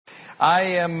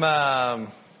I'm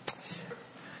on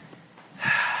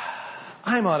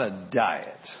a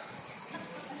diet.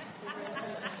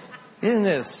 Isn't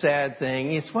it a sad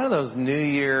thing? It's one of those New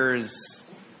Year's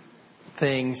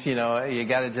things, you know, you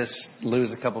got to just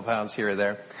lose a couple pounds here or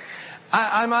there.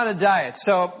 I'm on a diet,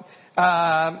 so but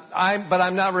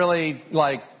I'm not really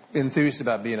like enthused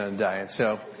about being on a diet.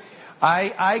 So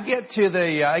I get to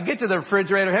the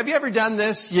refrigerator. Have you ever done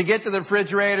this? You get to the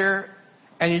refrigerator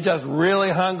and you're just really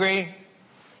hungry,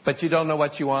 but you don't know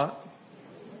what you want.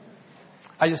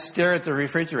 I just stare at the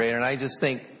refrigerator and I just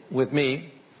think, with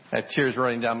me, I have tears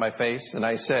running down my face, and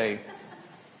I say,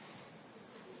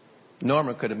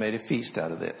 Norma could have made a feast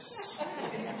out of this.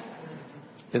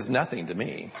 It's nothing to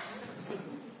me.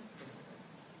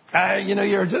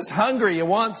 You're just hungry. You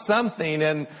want something,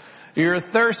 and you're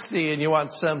thirsty, and you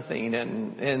want something,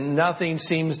 and nothing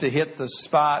seems to hit the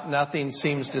spot. Nothing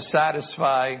seems to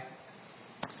satisfy.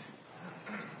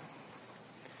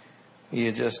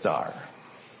 You just are.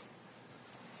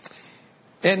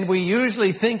 And we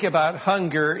usually think about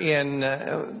hunger in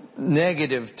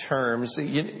negative terms.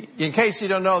 In case you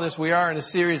don't know this, we are in a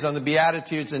series on the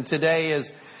Beatitudes, and today is,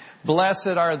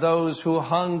 blessed are those who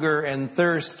hunger and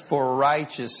thirst for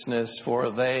righteousness,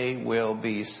 for they will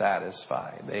be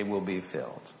satisfied. They will be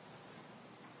filled.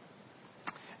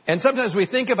 And sometimes we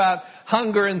think about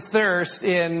hunger and thirst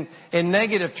in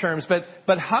negative terms,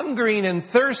 but hungering and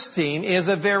thirsting is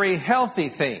a very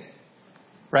healthy thing,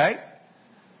 right?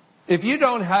 If you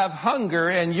don't have hunger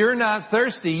and you're not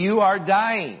thirsty, you are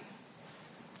dying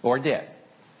or dead.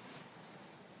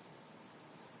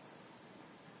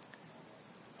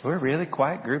 We're a really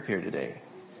quiet group here today.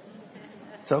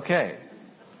 It's okay.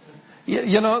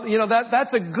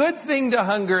 That's a good thing to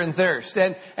hunger and thirst.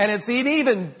 And it's an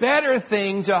even better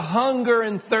thing to hunger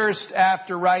and thirst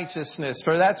after righteousness.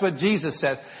 For that's what Jesus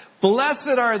says.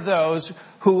 Blessed are those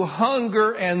who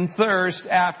hunger and thirst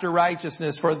after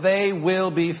righteousness, for they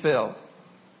will be filled.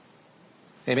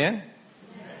 Amen?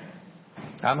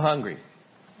 I'm hungry.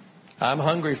 I'm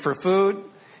hungry for food,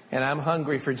 and I'm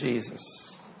hungry for Jesus.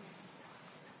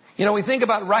 You know, we think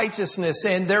about righteousness,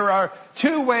 and there are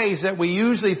two ways that we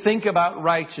usually think about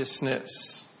righteousness.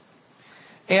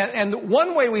 And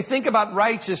one way we think about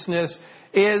righteousness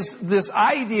is this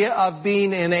idea of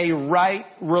being in a right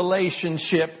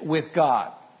relationship with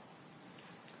God.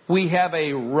 We have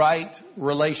a right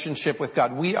relationship with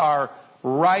God. We are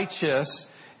righteous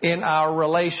in our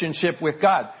relationship with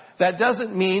God. That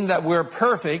doesn't mean that we're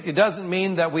perfect. It doesn't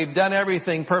mean that we've done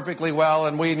everything perfectly well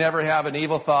and we never have an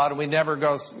evil thought and we never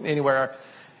go anywhere.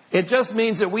 It just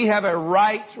means that we have a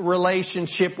right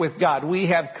relationship with God. We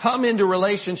have come into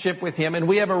relationship with Him, and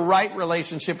we have a right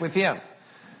relationship with Him.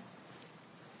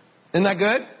 Isn't that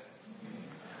good?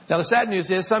 Now, the sad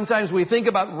news is sometimes we think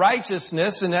about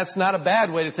righteousness, and that's not a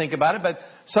bad way to think about it, but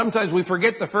sometimes we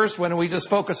forget the first one and we just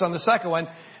focus on the second one.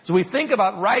 So we think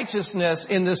about righteousness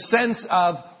in the sense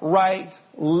of right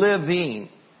living.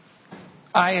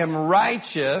 I am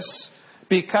righteous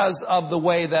because of the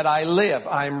way that I live.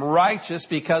 I'm righteous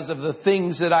because of the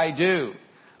things that I do.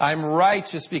 I'm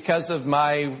righteous because of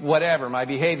my whatever, my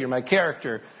behavior, my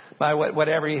character, my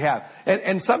whatever you have.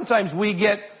 And sometimes we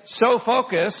get so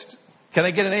focused. Can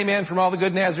I get an amen from all the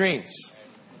good Nazarenes?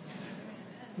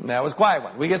 That was a quiet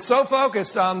one. We get so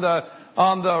focused on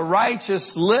the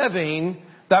righteous living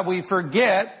that we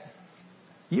forget.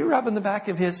 You rubbing the back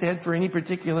of his head for any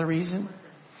particular reason?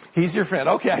 He's your friend.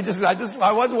 Okay,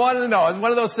 I was wanting to know. It's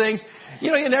one of those things.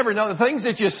 You never know. The things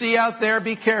that you see out there,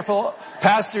 be careful.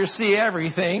 Pastors see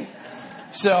everything.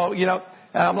 So, and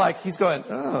I'm like, he's going,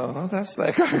 oh, that's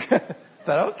like,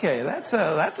 okay, that's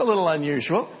a little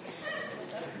unusual.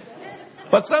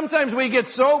 But sometimes we get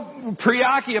so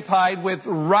preoccupied with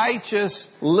righteous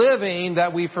living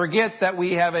that we forget that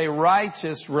we have a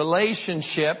righteous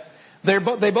relationship. They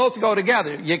both go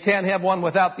together. You can't have one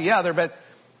without the other. But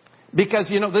because,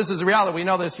 this is the reality. We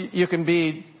know this. You can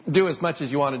do as much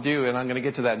as you want to do. And I'm going to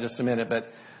get to that in just a minute. But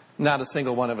not a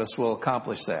single one of us will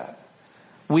accomplish that.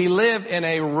 We live in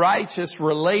a righteous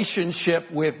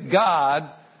relationship with God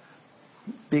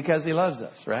because He loves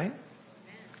us, right?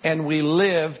 And we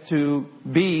live to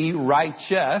be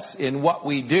righteous in what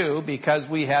we do because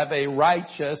we have a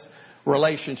righteous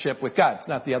relationship with God. It's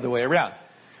not the other way around.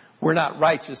 We're not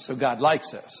righteous so God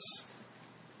likes us.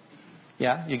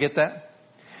 Yeah, you get that?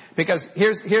 Because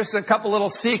here's a couple little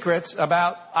secrets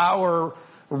about our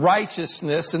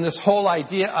righteousness and this whole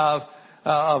idea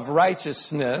of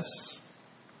righteousness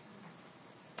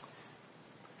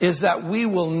is that we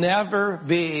will never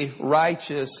be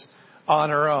righteous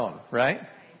on our own, right?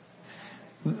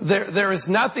 There is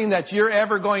nothing that you're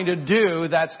ever going to do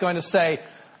that's going to say,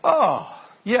 oh,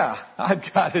 yeah, I've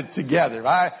got it together.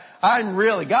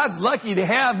 God's lucky to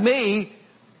have me,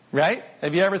 right?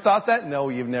 Have you ever thought that? No,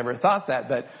 you've never thought that,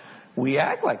 but we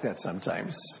act like that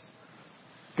sometimes.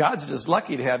 God's just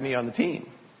lucky to have me on the team.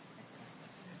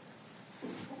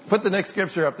 Put the next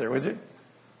scripture up there, would you?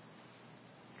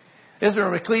 This is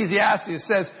from Ecclesiastes. It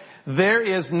says, there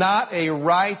is not a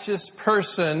righteous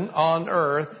person on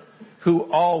earth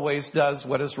who always does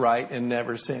what is right and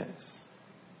never sins.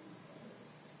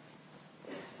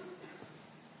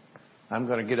 I'm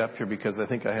going to get up here because I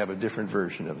think I have a different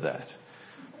version of that.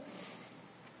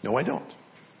 No, I don't.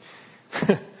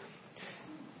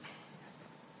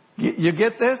 You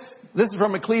get this? This is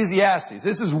from Ecclesiastes.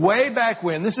 This is way back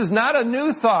when. This is not a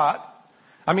new thought.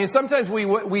 I mean, sometimes we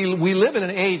live in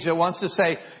an age that wants to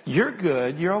say, you're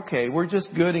good, you're okay, we're just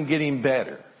good and getting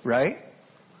better, right?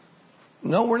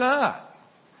 No, we're not.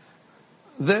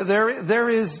 There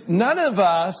is, none of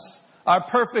us are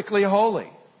perfectly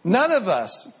holy. None of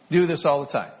us do this all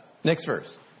the time. Next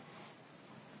verse.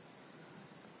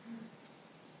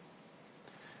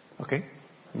 Okay,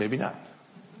 maybe not.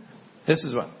 This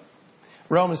is one.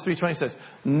 Romans 3:20 says,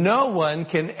 no one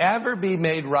can ever be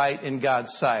made right in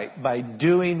God's sight by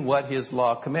doing what His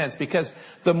law commands. Because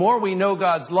the more we know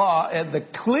God's law, and the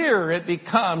clearer it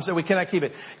becomes that we cannot keep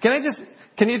it. Can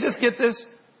you just get this?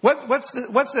 What's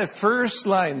that first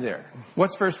line there?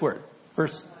 What's first word?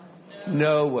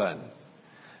 No one.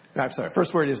 I'm sorry.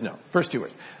 First word is no. First two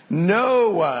words. No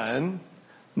one.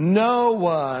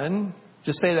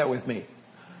 Just say that with me.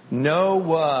 No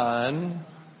one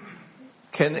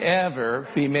can ever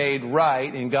be made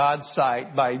right in God's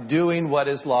sight by doing what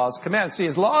His laws command. See,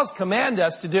 His laws command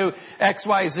us to do X,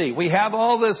 Y, Z. We have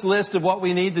all this list of what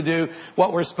we need to do,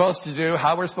 what we're supposed to do,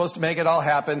 how we're supposed to make it all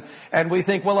happen. And we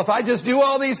think, well, if I just do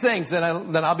all these things, then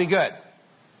I'll be good.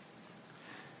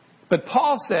 But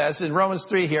Paul says in Romans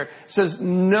 3 here, says,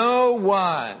 no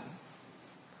one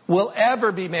will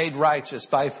ever be made righteous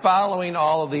by following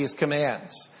all of these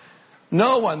commands.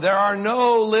 No one. There are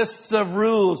no lists of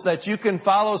rules that you can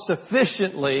follow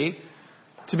sufficiently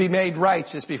to be made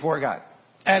righteous before God.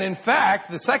 And in fact,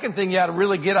 the second thing you ought to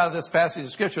really get out of this passage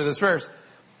of Scripture, this verse,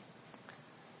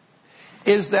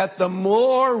 is that the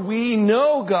more we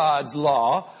know God's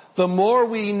law, the more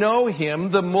we know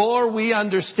Him, the more we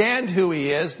understand who He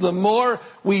is, the more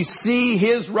we see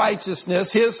His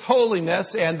righteousness, His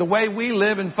holiness, and the way we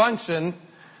live and function.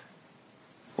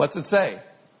 What's it say?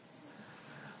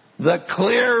 The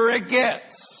clearer it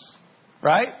gets,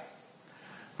 right?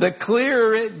 The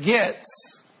clearer it gets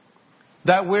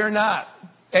that we're not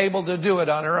able to do it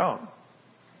on our own.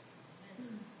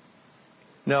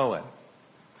 No one.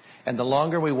 And the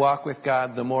longer we walk with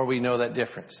God, the more we know that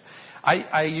difference.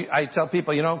 I tell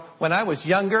people, when I was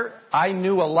younger, I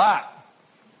knew a lot.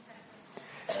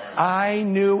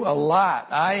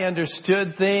 I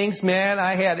understood things, man.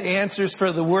 I had answers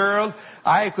for the world.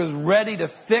 I was ready to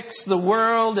fix the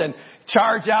world and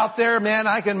charge out there, man.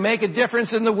 I can make a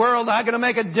difference in the world. I'm going to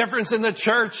make a difference in the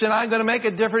church, and I'm going to make a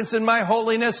difference in my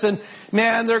holiness. And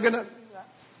man, the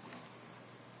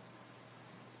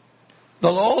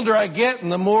older I get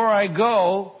and the more I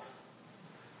go,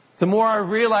 the more I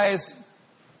realize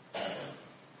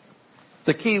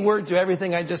the key word to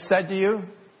everything I just said to you.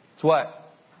 It's what?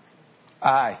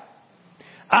 I'm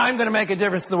going to make a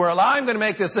difference in the world. I'm going to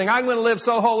make this thing. I'm going to live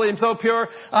so holy and so pure.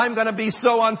 I'm going to be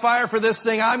so on fire for this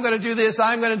thing. I'm going to do this.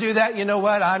 I'm going to do that. You know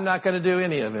what? I'm not going to do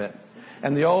any of it.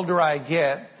 And the older I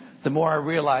get, the more I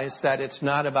realize that it's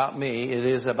not about me. It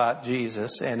is about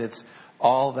Jesus. And it's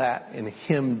all that in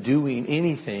Him doing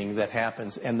anything that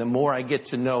happens. And the more I get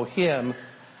to know Him,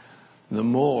 the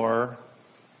more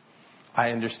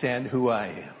I understand who I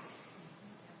am.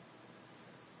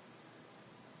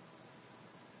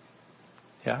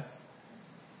 Yeah?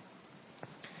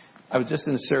 I was just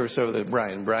in the service over there,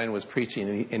 Brian. Brian was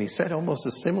preaching, and he said almost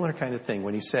a similar kind of thing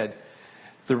when he said,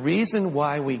 the reason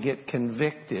why we get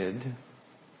convicted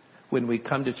when we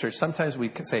come to church, sometimes we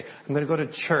can say, I'm going to go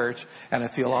to church, and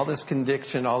I feel all this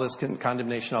conviction, all this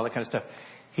condemnation, all that kind of stuff.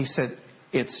 He said,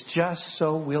 it's just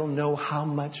so we'll know how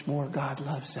much more God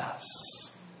loves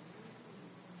us.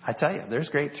 I tell you, there's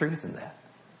great truth in that.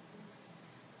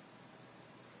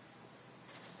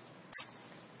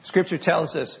 Scripture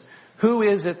tells us, who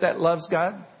is it that loves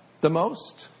God the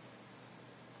most?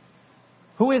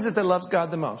 Who is it that loves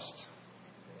God the most?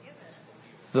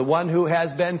 The one who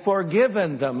has been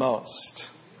forgiven the most.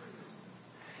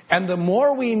 And the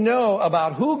more we know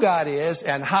about who God is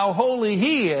and how holy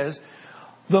He is,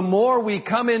 the more we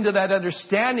come into that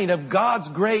understanding of God's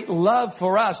great love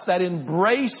for us that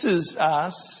embraces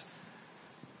us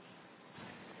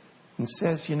and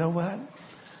says, you know what?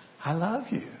 I love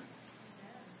you.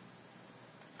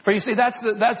 But you see, that's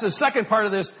the second part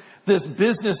of this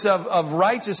business of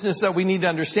righteousness that we need to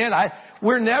understand.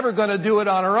 We're never going to do it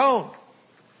on our own.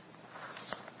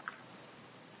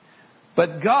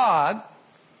 But God,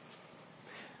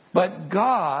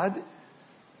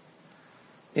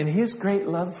 in His great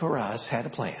love for us, had a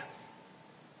plan.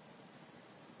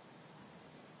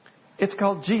 It's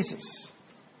called Jesus.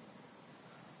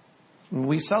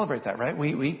 We celebrate that, right?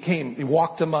 We came, He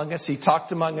walked among us, He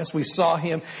talked among us, we saw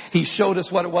Him, He showed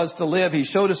us what it was to live, He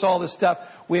showed us all this stuff.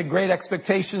 We had great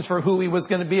expectations for who He was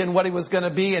going to be and what He was going to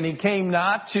be, and He came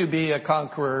not to be a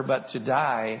conqueror, but to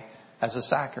die as a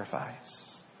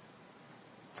sacrifice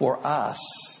for us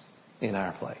in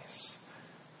our place.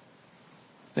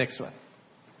 Next one.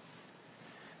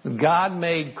 God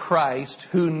made Christ,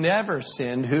 who never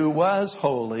sinned, who was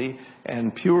holy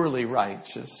and purely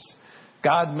righteous.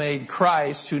 God made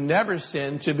Christ, who never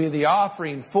sinned, to be the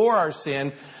offering for our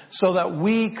sin so that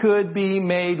we could be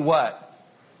made what?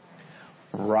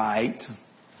 Right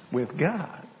with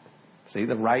God. See,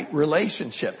 the right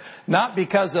relationship. Not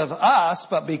because of us,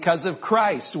 but because of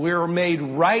Christ. We were made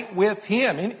right with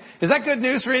Him. Is that good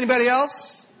news for anybody else?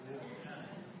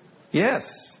 Yes.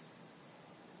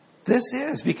 This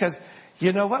is because,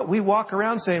 you know what? We walk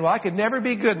around saying, well, I could never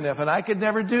be good enough and I could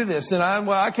never do this. And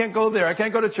I can't go there. I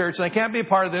can't go to church and I can't be a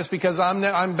part of this because I'm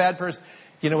a bad person.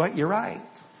 You know what? You're right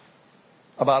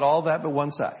about all that but one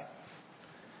side.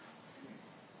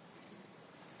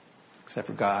 Except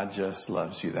for God just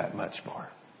loves you that much more.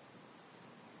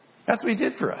 That's what He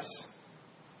did for us.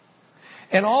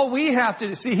 And all we have to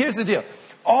do, see, here's the deal.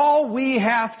 All we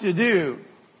have to do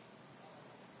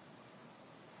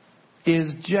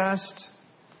is just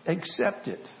accept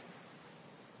it.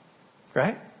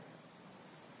 Right?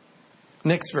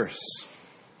 Next verse.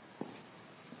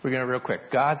 We're going to real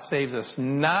quick. God saves us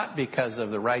not because of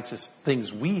the righteous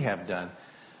things we have done,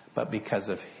 but because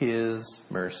of His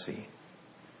mercy.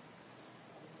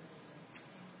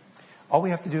 All we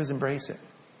have to do is embrace it.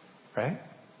 Right?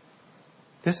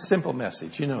 This is a simple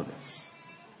message. You know this.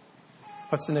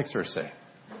 What's the next verse say?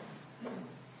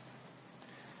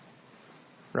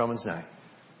 Romans 10,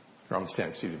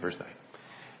 verse 9.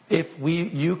 If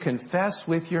you confess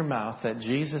with your mouth that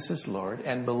Jesus is Lord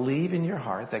and believe in your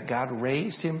heart that God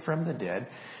raised Him from the dead,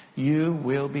 you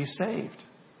will be saved.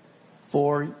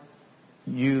 For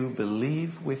you believe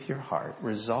with your heart,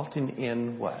 resulting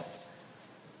in what?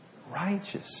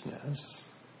 Righteousness.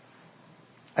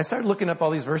 I started looking up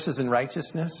all these verses in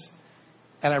righteousness,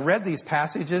 and I read these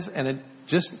passages, and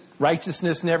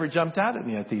righteousness never jumped out at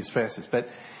me at these passages.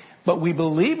 But we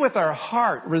believe with our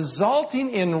heart,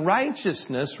 resulting in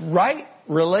righteousness, right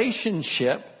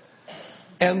relationship,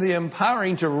 and the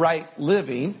empowering to right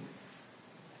living.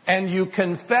 And you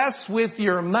confess with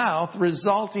your mouth,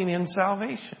 resulting in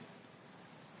salvation.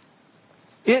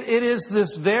 It is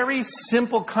this very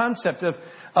simple concept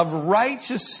of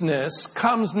righteousness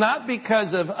comes not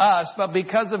because of us, but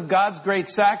because of God's great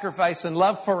sacrifice and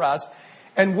love for us.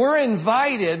 And we're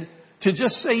invited to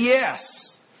just say yes.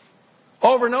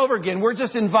 Over and over again, we're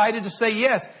just invited to say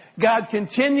yes. God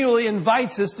continually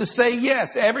invites us to say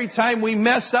yes. Every time we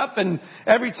mess up and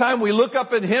every time we look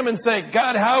up at Him and say,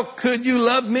 God, how could you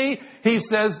love me? He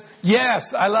says,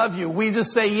 yes, I love you. We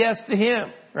just say yes to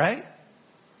Him, right?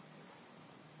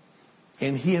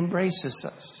 And He embraces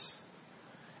us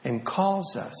and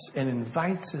calls us and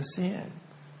invites us in.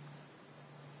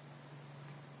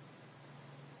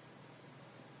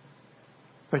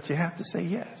 But you have to say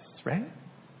yes, right?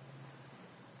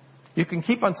 You can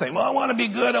keep on saying, well, I want to be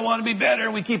good, I want to be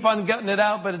better. We keep on gutting it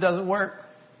out, but it doesn't work.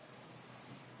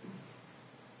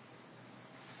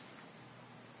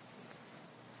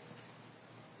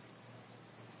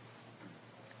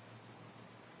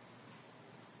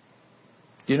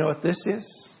 Do you know what this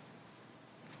is?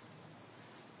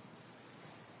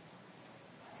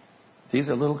 These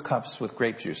are little cups with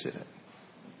grape juice in it.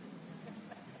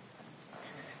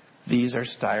 These are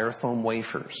styrofoam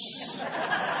wafers.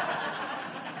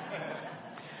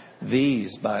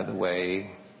 These, by the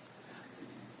way,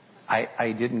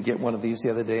 I didn't get one of these the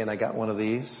other day, and I got one of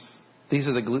these. These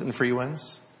are the gluten-free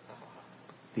ones.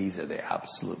 These are the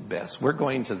absolute best. We're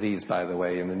going to these, by the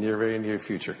way, in the very near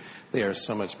future. They are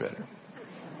so much better.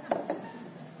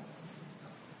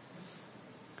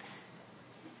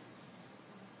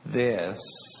 This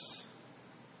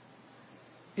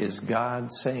is God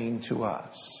saying to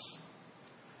us,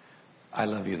 I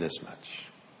love you this much.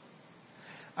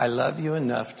 I love you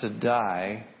enough to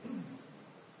die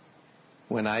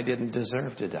when I didn't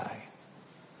deserve to die.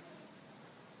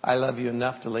 I love you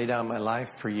enough to lay down my life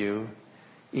for you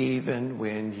even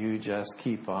when you just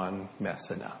keep on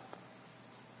messing up.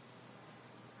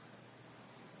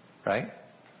 Right?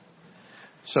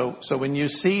 So when you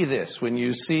see this,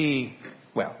 this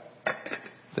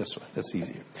one, that's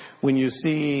easier. When you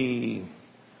see,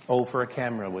 for a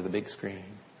camera with a big screen.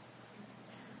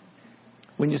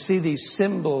 When you see these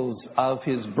symbols of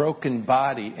His broken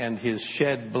body and His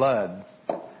shed blood,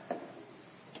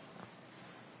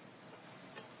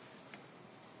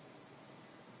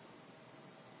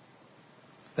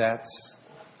 that's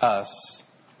us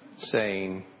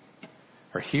saying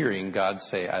or hearing God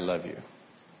say, I love you.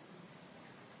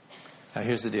 Now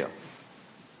here's the deal.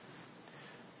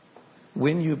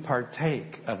 When you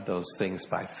partake of those things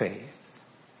by faith,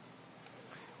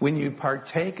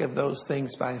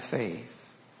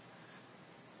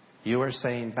 you are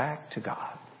saying back to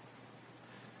God,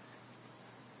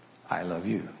 I love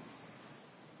you.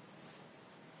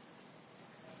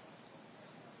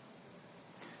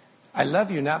 I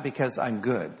love you not because I'm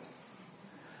good.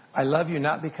 I love you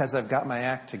not because I've got my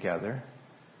act together.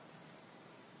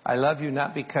 I love you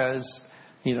not because,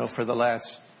 for the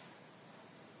last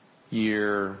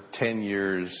year, 10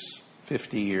 years,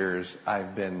 50 years,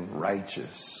 I've been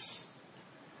righteous.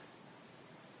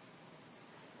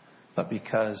 But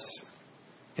because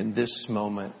in this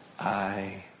moment,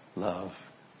 I love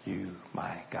you,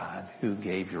 my God, who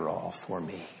gave your all for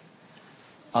me.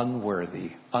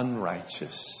 Unworthy,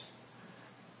 unrighteous,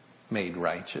 made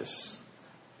righteous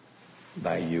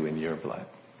by you and your blood.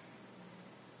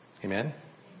 Amen?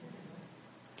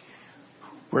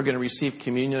 We're going to receive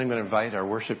communion. I'm going to invite our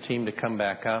worship team to come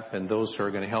back up and those who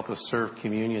are going to help us serve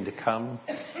communion to come.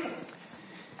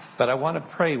 But I want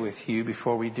to pray with you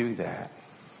before we do that.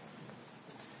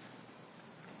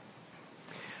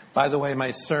 By the way,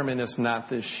 my sermon is not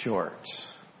this short.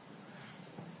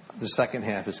 The second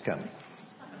half is coming.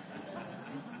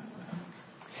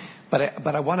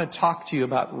 But I want to talk to you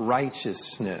about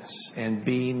righteousness and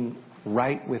being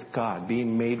right with God,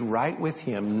 being made right with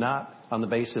Him, not on the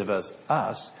basis of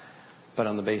us, but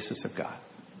on the basis of God.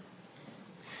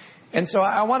 And so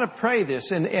I want to pray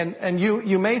this, and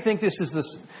you may think this is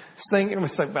this thing, and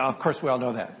it's like, well, of course we all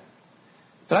know that.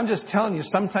 But I'm just telling you,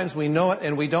 sometimes we know it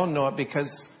and we don't know it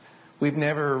because we've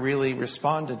never really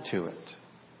responded to it.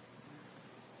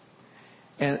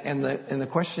 And the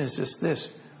question is just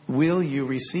this: will you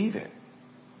receive it?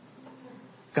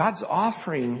 God's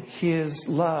offering His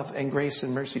love and grace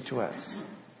and mercy to us.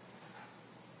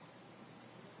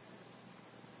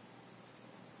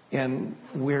 And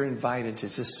we're invited to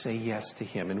just say yes to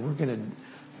Him. And we're going to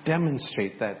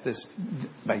demonstrate that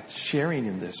by sharing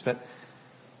in this. But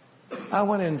I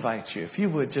want to invite you, if you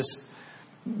would just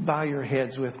bow your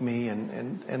heads with me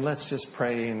and let's just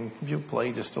pray. And you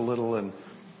play just a little. And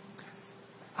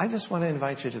I just want to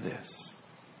invite you to this.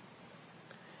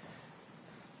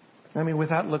 I mean,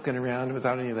 without looking around,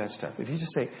 without any of that stuff. If you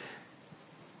just say,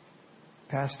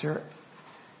 Pastor,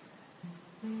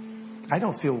 I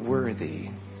don't feel worthy.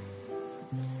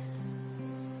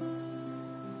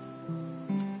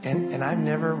 And I've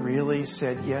never really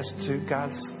said yes to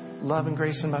God's love and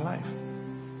grace in my life.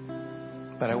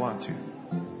 But I want to.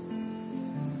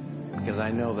 Because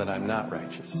I know that I'm not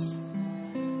righteous.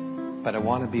 But I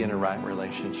want to be in a right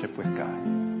relationship with God.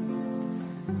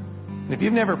 And if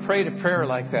you've never prayed a prayer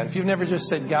like that, if you've never just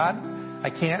said, God,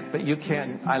 I can't, but you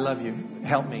can. I love you.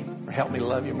 Help me. Or help me to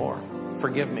love you more.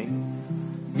 Forgive me.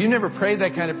 If you've never prayed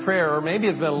that kind of prayer, or maybe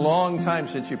it's been a long time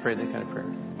since you prayed that kind of prayer,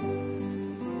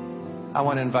 I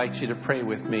want to invite you to pray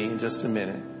with me in just a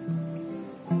minute.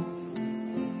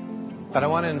 But I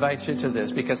want to invite you to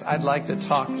this because I'd like to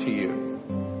talk to you.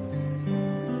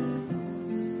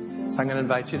 So I'm going to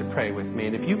invite you to pray with me.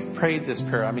 And if you've prayed this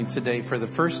prayer, today for the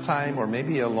first time or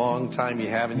maybe a long time you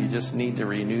haven't, you just need to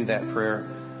renew that prayer,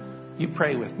 you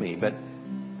pray with me. But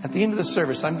at the end of the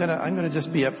service, I'm going to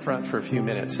just be up front for a few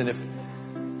minutes. And if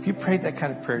you prayed that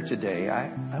kind of prayer today,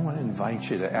 I want to invite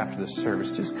you to, after the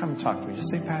service, just come talk to me.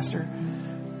 Just say, Pastor,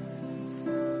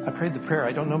 I prayed the prayer.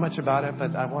 I don't know much about it,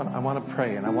 but I want to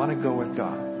pray and I want to go with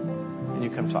God. And you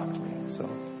come talk to me. So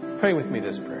pray with me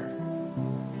this prayer.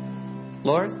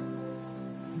 Lord,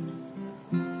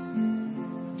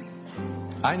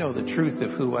 I know the truth of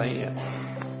who I am.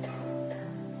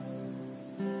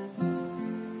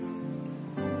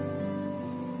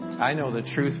 I know the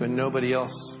truth when nobody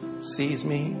else sees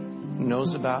me,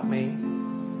 knows about me.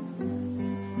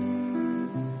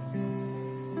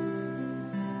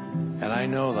 And I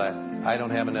know that I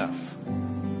don't have enough.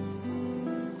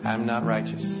 I'm not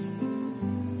righteous.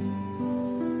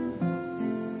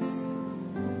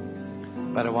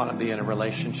 But I want to be in a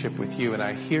relationship with you. And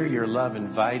I hear your love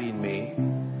inviting me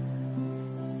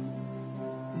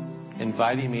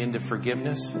into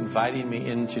forgiveness, inviting me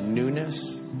into newness,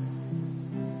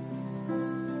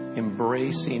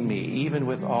 embracing me, even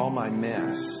with all my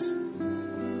mess.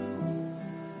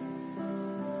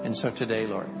 And so today,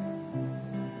 Lord,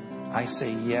 I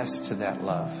say yes to that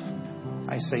love.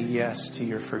 I say yes to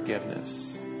your forgiveness.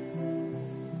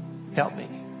 Help me.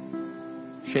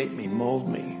 Shape me. Mold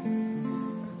me.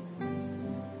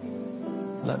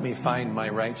 Let me find my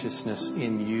righteousness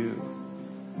in you.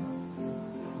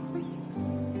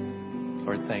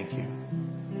 Lord, thank you.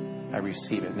 I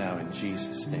receive it now in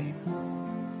Jesus' name.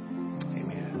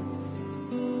 Amen.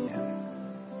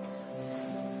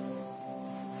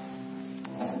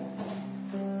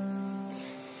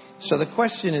 So the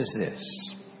question is this.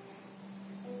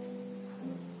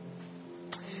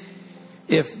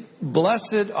 If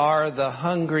blessed are the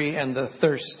hungry and the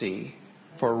thirsty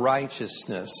for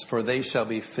righteousness, for they shall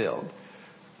be filled.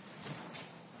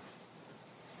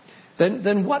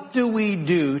 Then what do we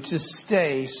do to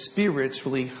stay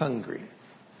spiritually hungry?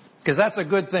 Because that's a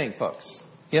good thing, folks.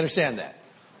 You understand that?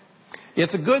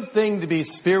 It's a good thing to be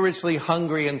spiritually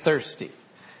hungry and thirsty.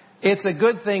 It's a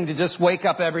good thing to just wake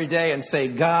up every day and say,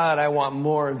 God, I want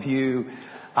more of you.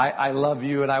 I love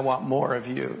you and I want more of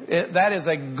you. That is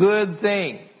a good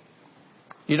thing.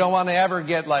 You don't want to ever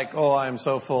get like, oh, I'm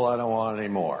so full, I don't want any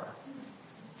more.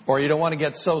 Or you don't want to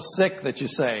get so sick that you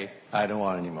say, I don't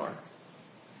want any more.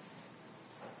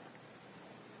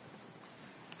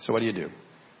 So what do?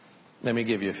 Let me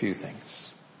give you a few things.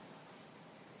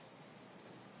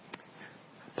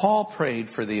 Paul prayed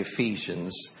for the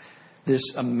Ephesians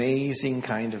this amazing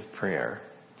kind of prayer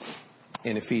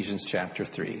in Ephesians chapter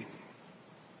 3.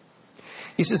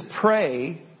 He says,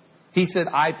 pray. He said,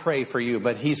 I pray for you,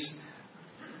 but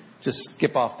just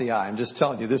skip off the I. I'm just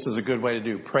telling you, this is a good way to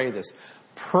do. Pray this.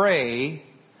 Pray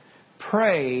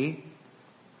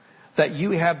that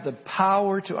you have the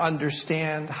power to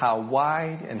understand how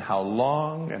wide and how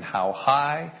long and how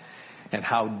high and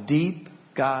how deep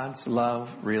God's love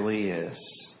really is.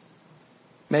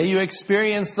 May you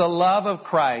experience the love of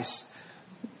Christ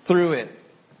through it.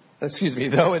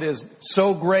 Though it is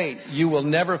so great, you will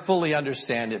never fully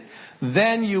understand it.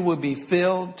 Then you will be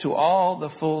filled to all the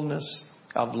fullness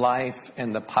of life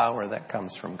and the power that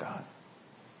comes from God.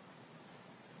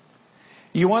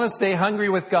 You want to stay hungry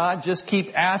with God? Just keep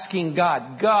asking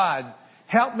God, God,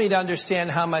 help me to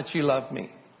understand how much you love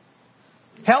me.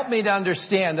 Help me to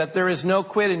understand that there is no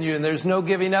quit in you and there's no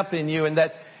giving up in you and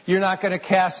that you're not going to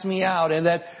cast me out and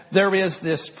that there is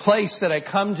this place that I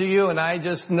come to you and I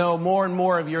just know more and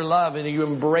more of your love and you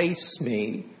embrace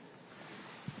me.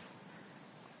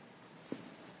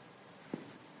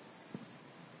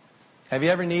 Have you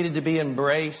ever needed to be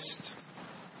embraced?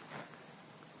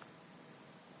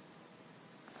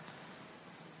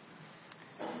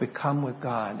 We come with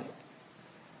God.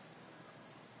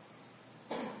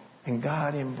 And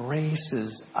God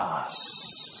embraces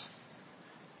us.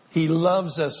 He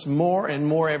loves us more and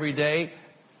more every day.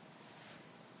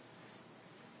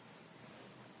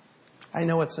 I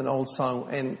know it's an old song,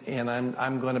 and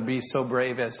I'm going to be so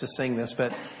brave as to sing this,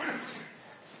 but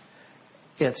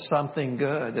it's something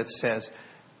good that says,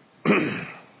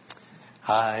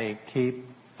 I keep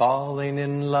falling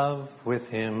in love with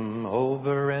him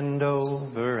over and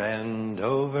over and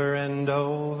over and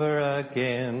over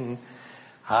again.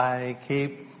 I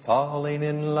keep falling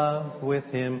in love with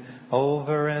him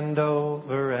over and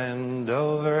over and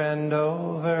over and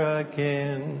over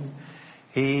again.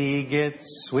 He gets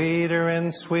sweeter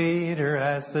and sweeter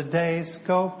as the days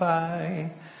go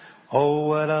by. Oh,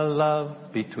 what a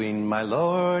love between my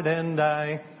Lord and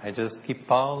I. I just keep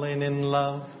falling in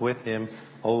love with him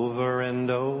over and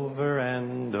over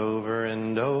and over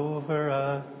and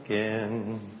over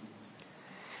again.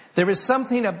 There is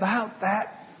something about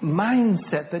that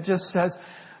mindset that just says,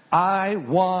 I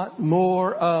want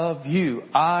more of you.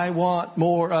 I want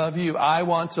more of you. I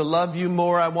want to love you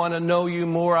more. I want to know you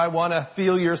more. I want to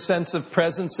feel your sense of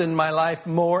presence in my life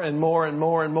more and more and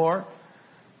more and more.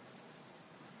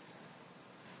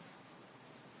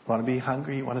 Want to be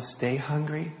hungry? You want to stay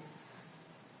hungry?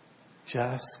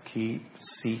 Just keep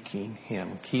seeking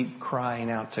him. Keep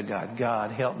crying out to God.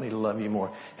 God, help me to love you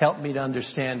more. Help me to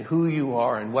understand who you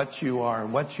are and what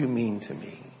you mean to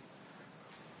me.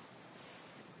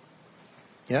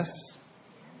 Yes?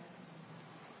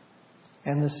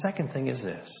 And the second thing is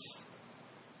this.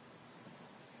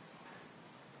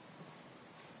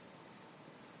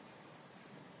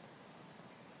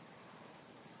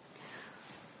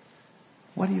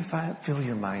 What do you fill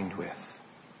your mind with?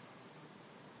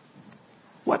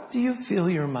 What do you fill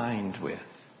your mind with?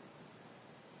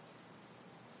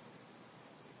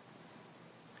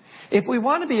 If we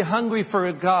want to be hungry for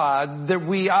God, that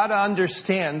we ought to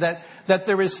understand that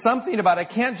there is something about it.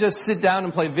 I can't just sit down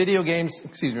and play video games.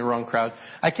 Excuse me, wrong crowd.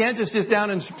 I can't just sit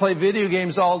down and play video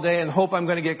games all day and hope I'm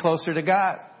going to get closer to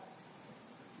God.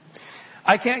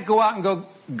 I can't go out and go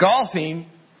golfing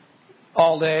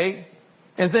all day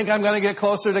and think I'm going to get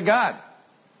closer to God.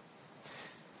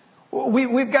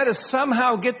 We've got to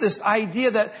somehow get this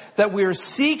idea that we're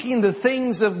seeking the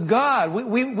things of God.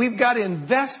 We've got to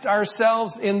invest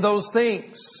ourselves in those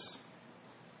things.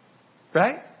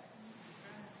 Right?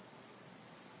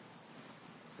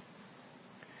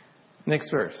 Next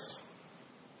verse.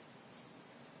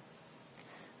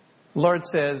 Lord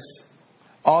says,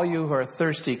 all you who are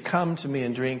thirsty, come to me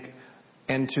and drink.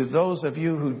 And to those of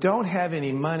you who don't have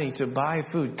any money to buy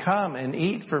food, come and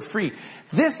eat for free.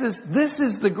 This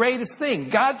is the greatest thing.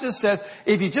 God just says,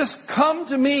 if you just come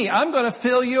to me, I'm going to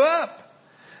fill you up.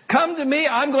 Come to me,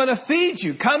 I'm going to feed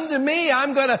you. Come to me,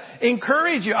 I'm going to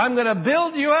encourage you. I'm going to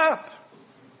build you up.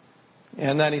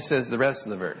 And then he says the rest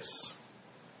of the verse.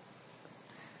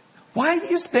 Why do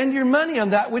you spend your money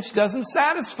on that which doesn't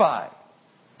satisfy?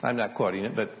 I'm not quoting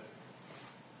it, but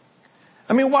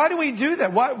I mean, why do we do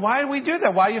that? Why do we do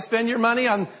that? Why do you spend your money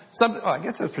on something? Oh, I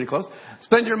guess that's pretty close.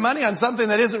 Spend your money on something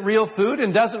that isn't real food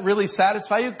and doesn't really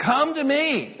satisfy you. Come to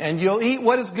me and you'll eat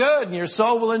what is good and your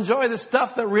soul will enjoy the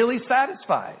stuff that really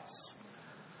satisfies.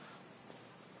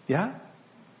 Yeah?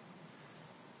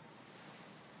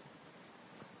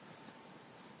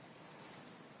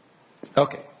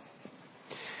 Okay.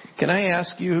 Can I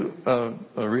ask you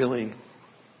a really...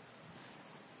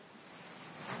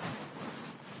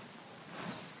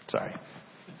 Sorry.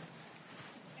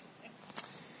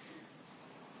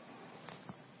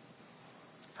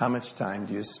 How much time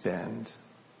do you spend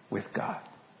with God?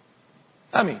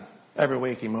 I mean, every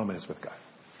waking moment is with God.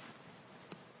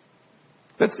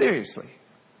 But seriously,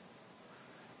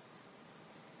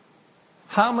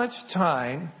 how much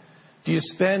time do you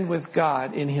spend with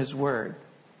God in His Word?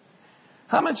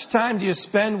 How much time do you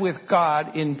spend with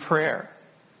God in prayer?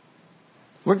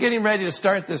 We're getting ready to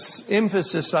start this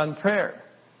emphasis on prayer.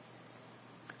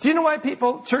 Do you know why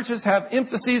churches have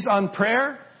emphases on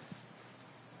prayer?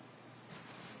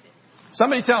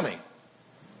 Somebody tell me.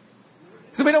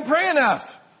 So we don't pray enough.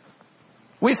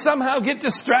 We somehow get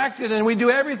distracted and we do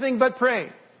everything but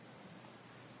pray.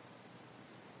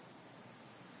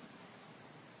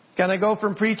 Can I go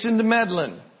from preaching to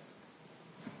meddling?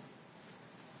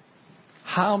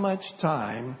 How much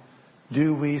time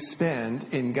do we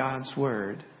spend in God's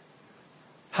Word?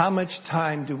 How much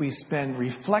time do we spend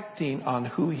reflecting on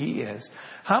who He is?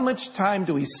 How much time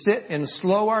do we sit and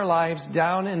slow our lives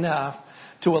down enough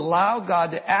to allow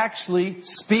God to actually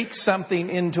speak something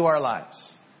into our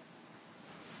lives?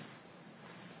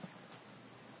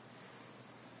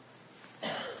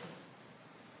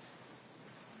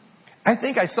 I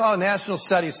think I saw a national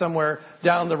study somewhere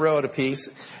down the road a piece,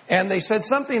 and they said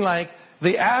something like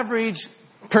the average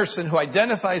person who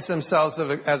identifies themselves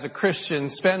as a Christian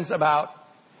spends about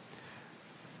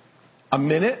a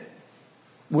minute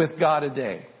with God a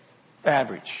day.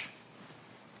 Average.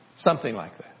 Something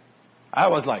like that. I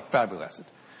was like, fabulous.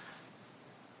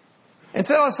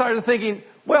 Until I started thinking,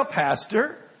 well,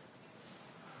 Pastor,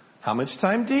 how much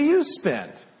time do you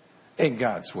spend in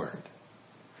God's Word?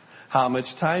 How much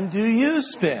time do you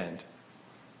spend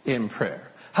in prayer?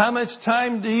 How much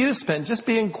time do you spend just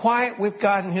being quiet with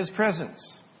God in His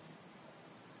presence?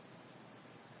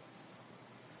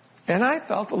 And I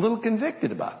felt a little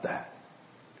convicted about that.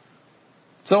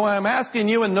 So I'm asking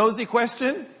you a nosy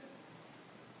question.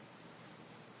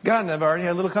 God and I've already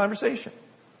had a little conversation.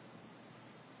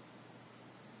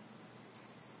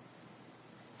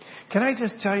 Can I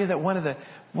just tell you that one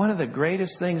of the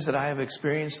greatest things that I have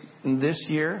experienced in this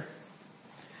year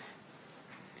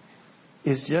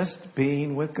is just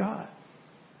being with God.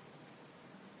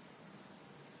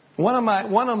 One of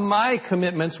my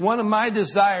commitments, one of my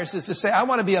desires is to say, I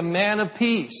want to be a man of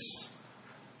peace.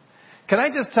 Can I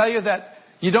just tell you that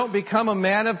you don't become a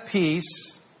man of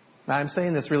peace? Now, I'm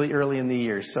saying this really early in the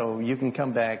year, so you can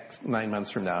come back 9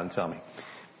 months from now and tell me.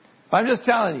 I'm just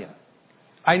telling you.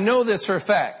 I know this for a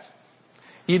fact.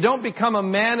 You don't become a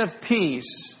man of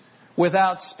peace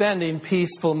without spending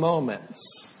peaceful moments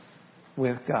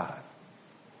with God.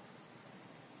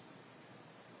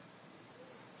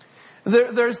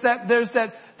 There's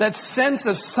that sense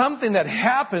of something that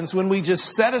happens when we just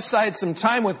set aside some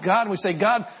time with God and we say,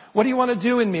 God, what do you want to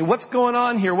do in me? What's going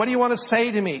on here? What do you want to say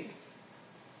to me?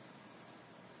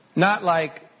 Not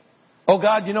like, oh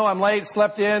God, I'm late,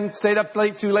 slept in, stayed up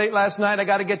too late last night. I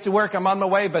got to get to work. I'm on my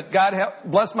way, but God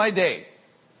bless my day.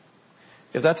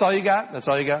 If that's all you got, that's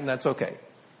all you got, and that's okay.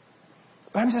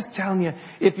 But I'm just telling you,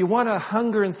 if you want to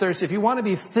hunger and thirst, if you want to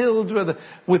be filled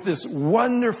with this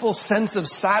wonderful sense of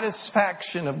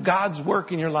satisfaction of God's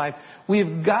work in your life,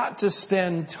 we've got to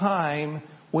spend time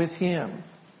with Him.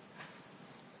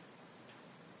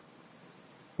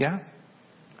 Yeah?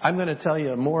 I'm going to tell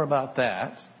you more about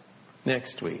that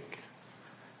next week.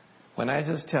 When I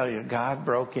just tell you, God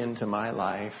broke into my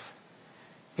life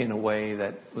in a way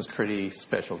that was pretty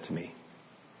special to me.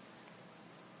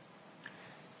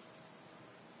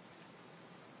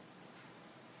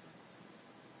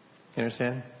 You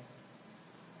understand?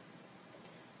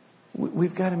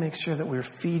 We've got to make sure that we're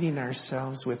feeding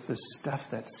ourselves with the stuff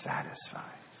that satisfies.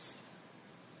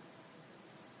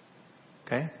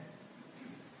 Okay?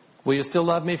 Will you still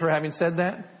love me for having said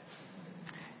that?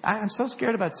 I'm so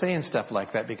scared about saying stuff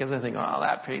like that because I think, oh,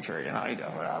 that preacher, he does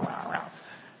rah, rah, rah.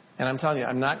 And I'm telling you,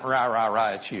 I'm not rah, rah,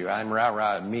 rah at you. I'm rah,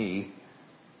 rah at me.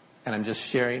 And I'm just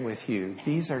sharing with you.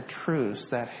 These are truths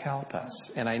that help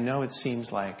us. And I know it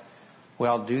seems like,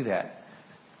 well, do that.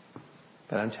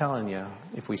 But I'm telling you,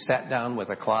 if we sat down with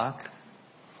a clock,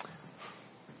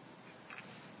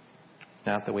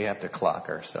 not that we have to clock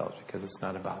ourselves because it's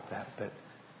not about that, but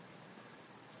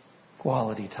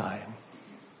quality time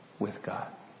with God.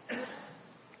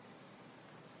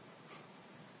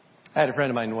 I had a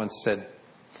friend of mine once said,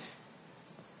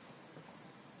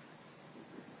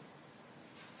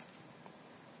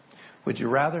 would you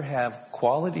rather have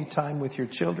quality time with your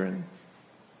children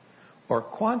or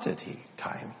quantity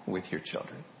time with your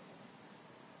children?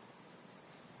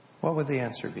 What would the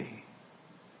answer be?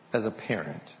 As a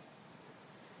parent,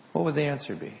 what would the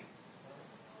answer be?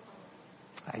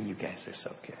 You guys are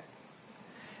so good.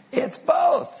 It's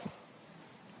both.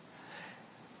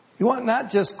 You want not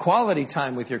just quality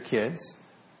time with your kids,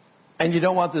 and you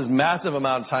don't want this massive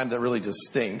amount of time that really just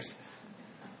stinks.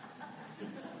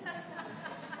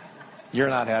 You're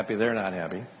not happy, they're not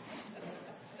happy.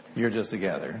 You're just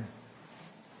together.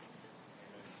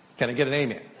 Can I get an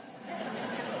amen?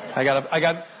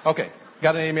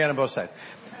 Got an amen on both sides.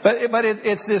 But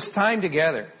it's this time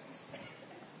together.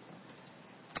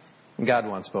 And God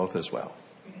wants both as well.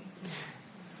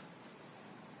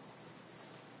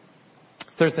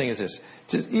 Third thing is this.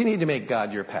 You need to make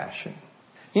God your passion.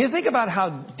 You think about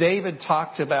how David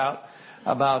talked about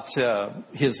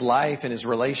his life and his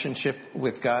relationship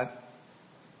with God.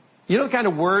 You know the kind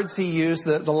of words he used,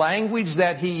 the language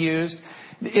that he used.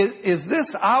 Is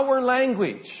this our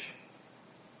language?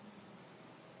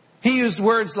 He used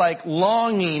words like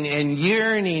longing and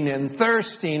yearning and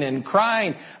thirsting and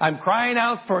crying. I'm crying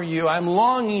out for you. I'm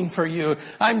longing for you.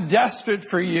 I'm desperate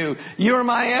for you. You're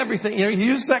my everything. He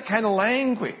used that kind of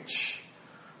language.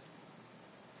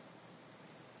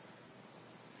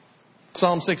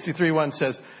 Psalm 63:1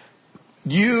 says,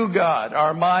 you, God,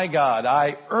 are my God.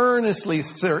 I earnestly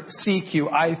seek you.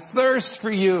 I thirst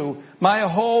for you.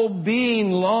 My whole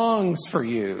being longs for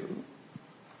you.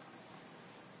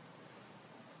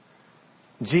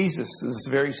 Jesus'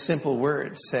 very simple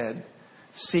words said,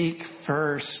 seek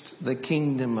first the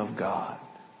kingdom of God.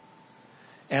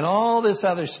 And all this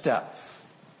other stuff.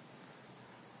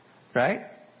 Right?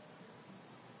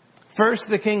 First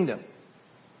the kingdom.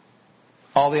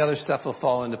 All the other stuff will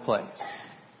fall into place.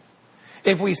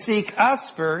 If we seek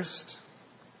us first,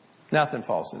 nothing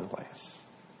falls into place.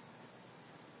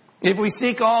 If we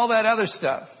seek all that other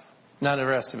stuff, none of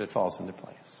the rest of it falls into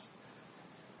place.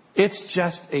 It's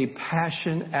just a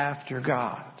passion after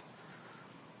God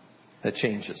that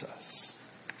changes us.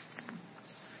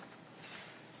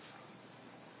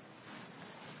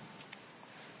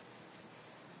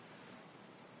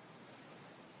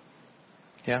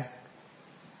 Yeah?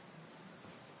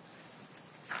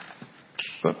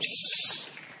 Whoops.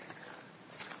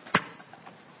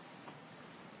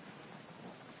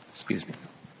 Excuse me.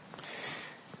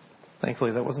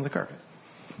 Thankfully, that wasn't the carpet.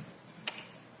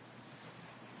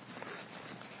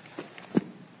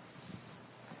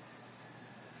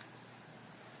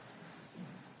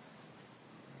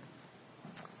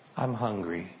 I'm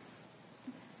hungry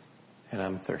and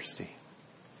I'm thirsty.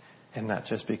 And not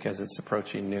just because it's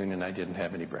approaching noon and I didn't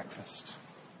have any breakfast.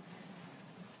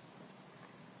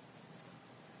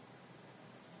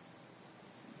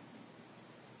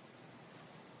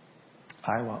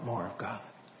 I want more of God.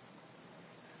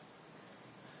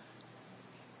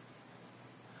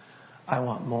 I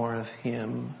want more of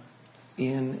Him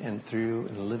in and through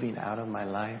and living out of my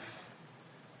life.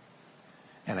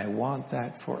 And I want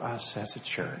that for us as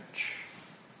a church.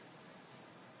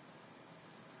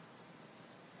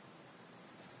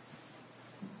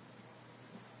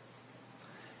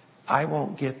 I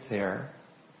won't get there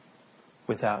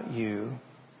without you,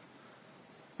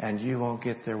 and you won't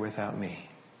get there without me.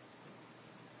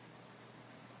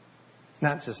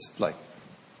 Not just like,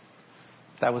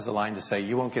 that was the line to say,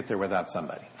 you won't get there without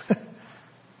somebody.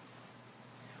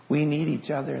 We need each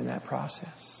other in that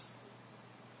process.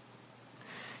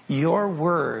 Your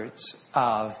words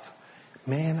of,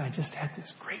 man, I just had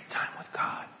this great time with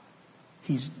God.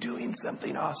 He's doing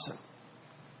something awesome.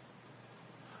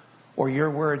 Or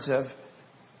your words of,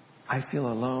 I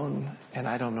feel alone and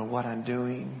I don't know what I'm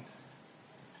doing.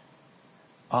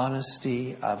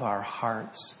 Honesty of our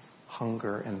hearts,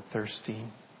 hunger and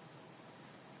thirsting.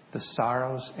 The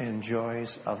sorrows and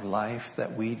joys of life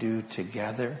that we do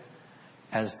together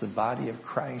as the body of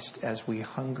Christ, as we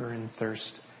hunger and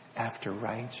thirst after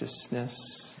righteousness.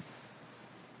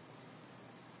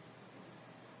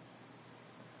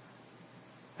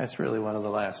 That's really one of the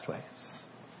last ways.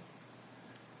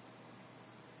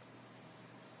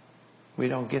 We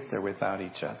don't get there without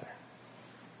each other.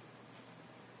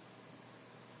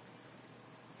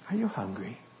 Are you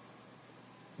hungry?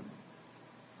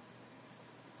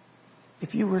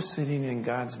 If you were sitting in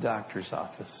God's doctor's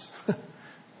office,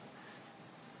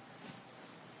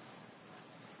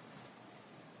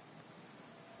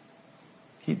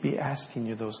 He'd be asking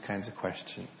you those kinds of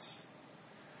questions.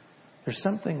 There's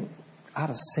something out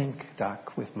of sync,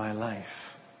 Doc, with my life.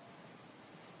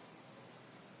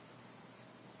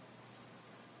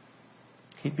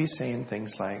 He'd be saying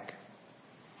things like,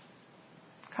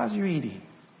 how's your eating?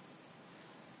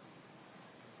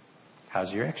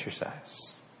 How's your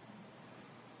exercise?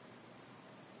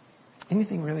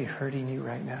 Anything really hurting you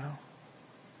right now?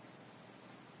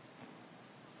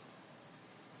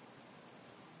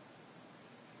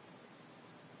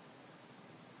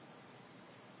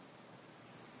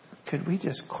 Could we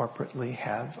just corporately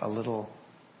have a little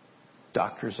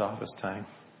doctor's office time?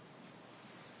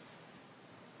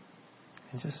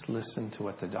 And just listen to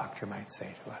what the doctor might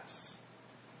say to us.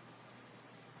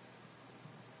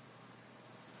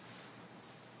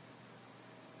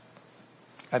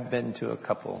 I've been to a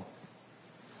couple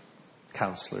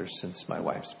counselors since my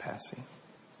wife's passing.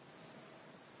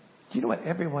 Do you know what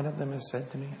every one of them has said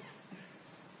to me?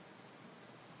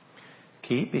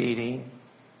 Keep eating.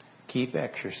 Keep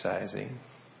exercising.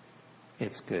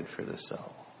 It's good for the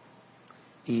soul.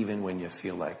 Even when you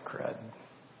feel like crud.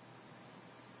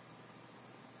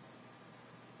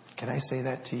 Can I say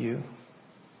that to you?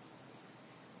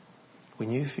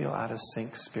 When you feel out of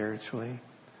sync spiritually,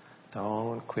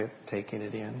 don't quit taking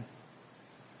it in.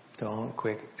 Don't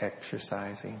quit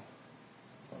exercising.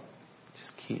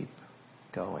 Just keep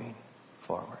going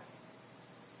forward.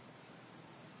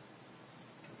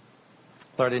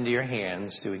 Lord, into your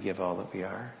hands do we give all that we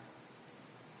are.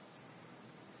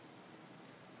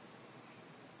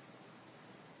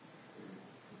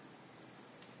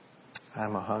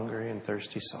 I'm a hungry and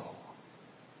thirsty soul.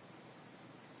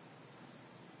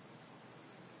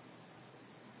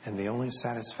 And the only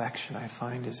satisfaction I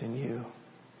find is in you.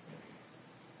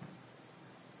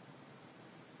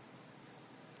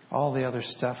 All the other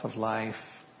stuff of life,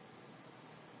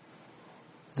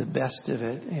 the best of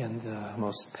it and the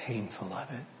most painful of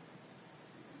it,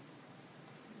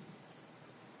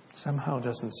 somehow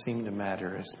doesn't seem to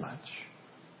matter as much.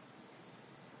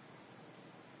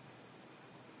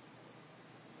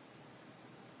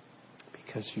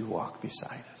 Because you walk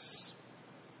beside us.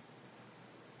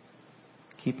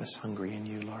 Keep us hungry in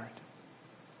you, Lord.